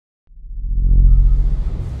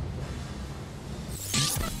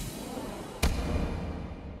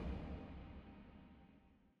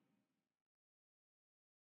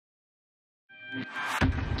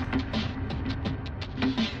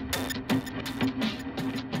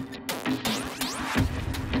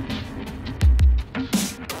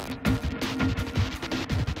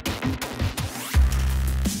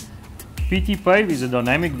PT Pave is a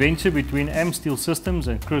dynamic venture between Amsteele Systems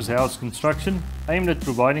and Chris Howe's Construction, aimed at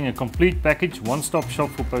providing a complete package, one-stop shop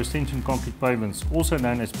for post-tension concrete pavements, also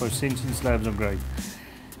known as post-tension slabs of grade.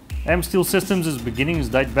 Amsteele Systems' beginnings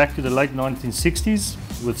date back to the late 1960s,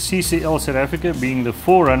 with CCL South Africa being the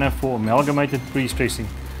forerunner for amalgamated pre-stressing,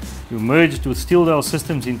 who merged with Steeldale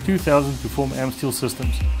Systems in 2000 to form Amsteele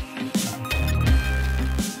Systems.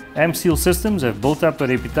 Amsteele Systems have built up a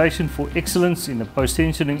reputation for excellence in the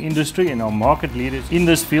post-tensioning industry and are market leaders in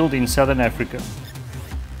this field in Southern Africa.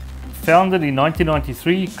 Founded in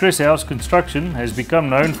 1993, Chris Howe's Construction has become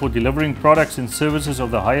known for delivering products and services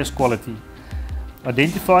of the highest quality.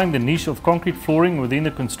 Identifying the niche of concrete flooring within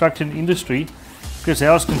the construction industry, Chris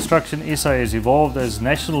Howe's Construction SA has evolved as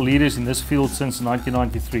national leaders in this field since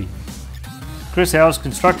 1993. Chris Howe's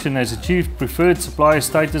Construction has achieved preferred supplier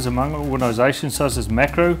status among organisations such as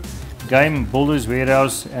Macro, Game, Builders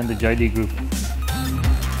Warehouse and the JD Group.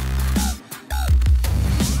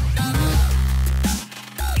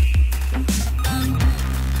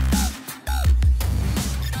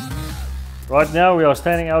 Right now we are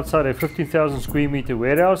standing outside a 15,000 square meter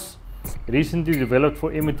warehouse, recently developed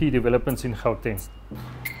for M&T developments in Gauteng.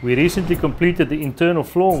 We recently completed the internal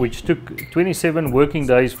floor, which took 27 working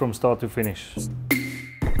days from start to finish.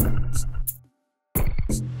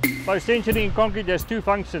 Post-tensioning in concrete has two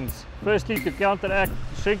functions. Firstly, to counteract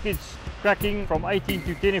shrinkage cracking from 18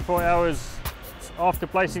 to 24 hours after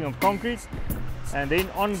placing of concrete, and then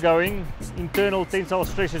ongoing internal tensile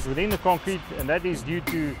stresses within the concrete, and that is due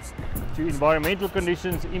to environmental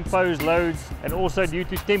conditions, imposed loads, and also due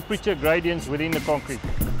to temperature gradients within the concrete.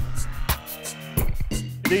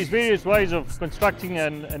 There's various ways of constructing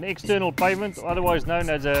an external pavement, otherwise known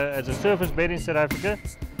as a surface bed in South Africa.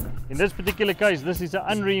 In this particular case, this is an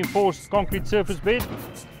unreinforced concrete surface bed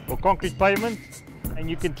or concrete pavement, and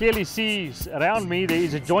you can clearly see around me there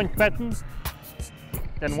is a joint pattern.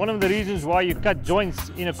 And one of the reasons why you cut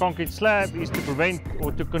joints in a concrete slab is to prevent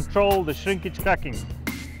or to control the shrinkage cracking.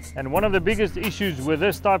 And one of the biggest issues with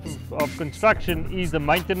this type of construction is the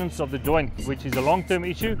maintenance of the joint, which is a long-term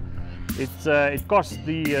issue. It costs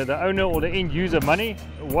the owner or the end user money.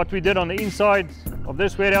 What we did on the inside of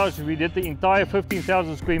this warehouse, we did the entire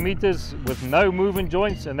 15,000 square meters with no movement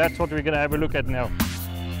joints, and that's what we're going to have a look at now.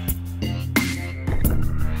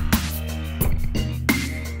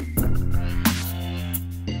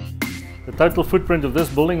 The total footprint of this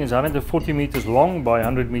building is 140 meters long by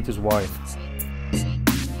 100 meters wide.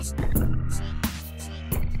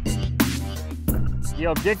 The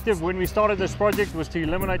objective when we started this project was to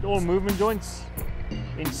eliminate all movement joints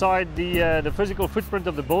inside the physical footprint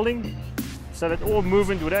of the building, so that all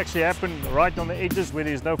movement would actually happen right on the edges where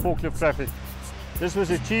there's no forklift traffic. This was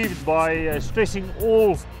achieved by stressing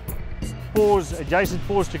all adjacent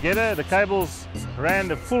pours together. The cables ran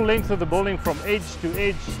the full length of the building from edge to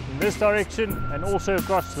edge in this direction and also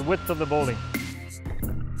across the width of the building.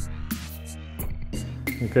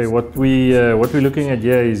 Okay, what we're looking at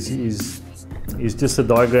here is just a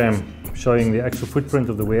diagram showing the actual footprint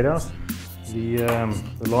of the warehouse.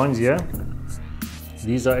 The lines here,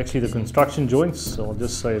 these are actually the construction joints, so I'll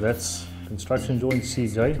just say that's construction joint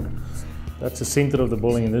CJ. That's the center of the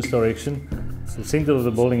building in this direction. The center of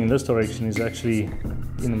the building in this direction is actually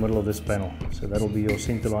in the middle of this panel, so that'll be your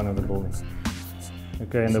center line of the building.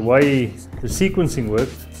 Okay, and the way the sequencing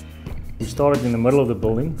worked, we started in the middle of the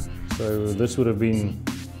building, so this would have been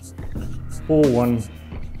 4-1,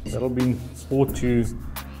 that'll be 4-2,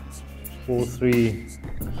 4-3,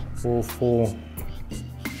 4-4,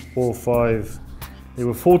 4-5. There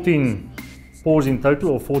were 14 pours in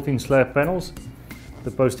total, or 14 slab panels. The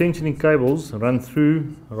post-tensioning cables run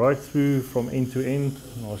right through from end to end,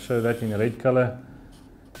 and I'll show that in a red color,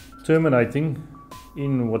 terminating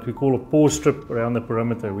in what we call a pour strip around the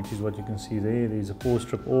perimeter, which is what you can see there. There's a pour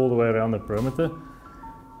strip all the way around the perimeter,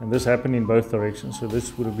 and this happened in both directions. So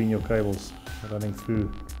this would have been your cables running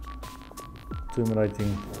through,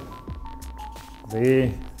 terminating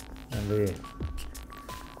there and there.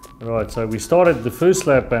 Right, so we started the first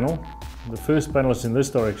slab panel. The first panel is in this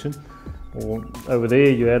direction. Or over there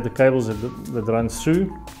you have the cables that run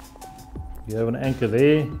through. You have an anchor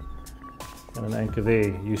there and an anchor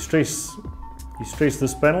there. You stress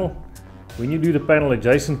this panel. When you do the panel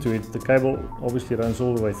adjacent to it, the cable obviously runs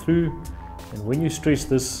all the way through, and when you stress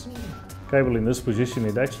this cable in this position,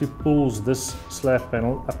 it actually pulls this slab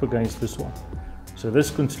panel up against this one. So this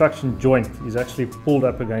construction joint is actually pulled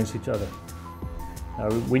up against each other. Now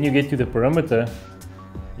when you get to the perimeter,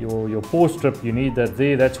 your pour strip, you need that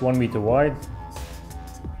there, that's 1 meter wide.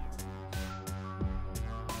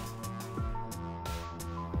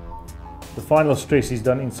 the final stress is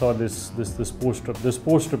done inside this pour strip. This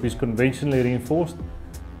pour strip is conventionally reinforced,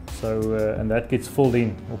 so and that gets filled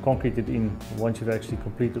in or concreted in once you've actually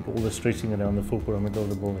completed all the stressing around the full perimeter of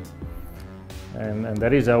the building. And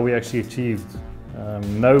that is how we actually achieved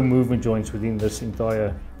no movement joints within this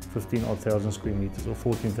entire 15,000 square meters or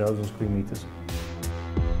 14,000 square meters.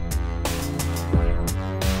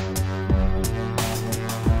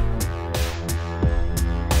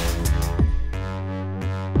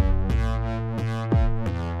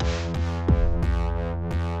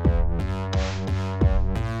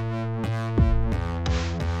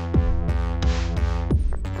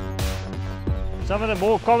 Some of the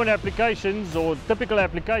more common applications or typical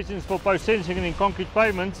applications for post-tensioning in concrete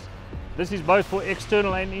pavements, this is both for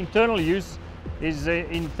external and internal use, is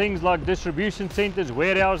in things like distribution centres,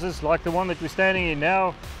 warehouses like the one that we're standing in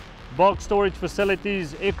now, bulk storage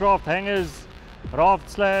facilities, aircraft hangars, raft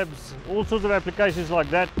slabs, all sorts of applications like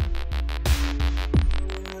that.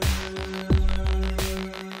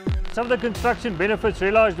 Some of the construction benefits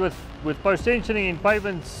realised with post-tensioning in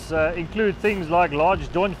pavements include things like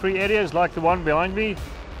large joint-free areas like the one behind me,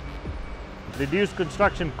 reduced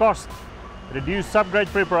construction cost, reduced subgrade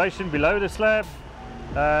preparation below the slab,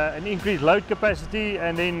 an increased load capacity,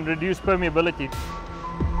 and then reduced permeability.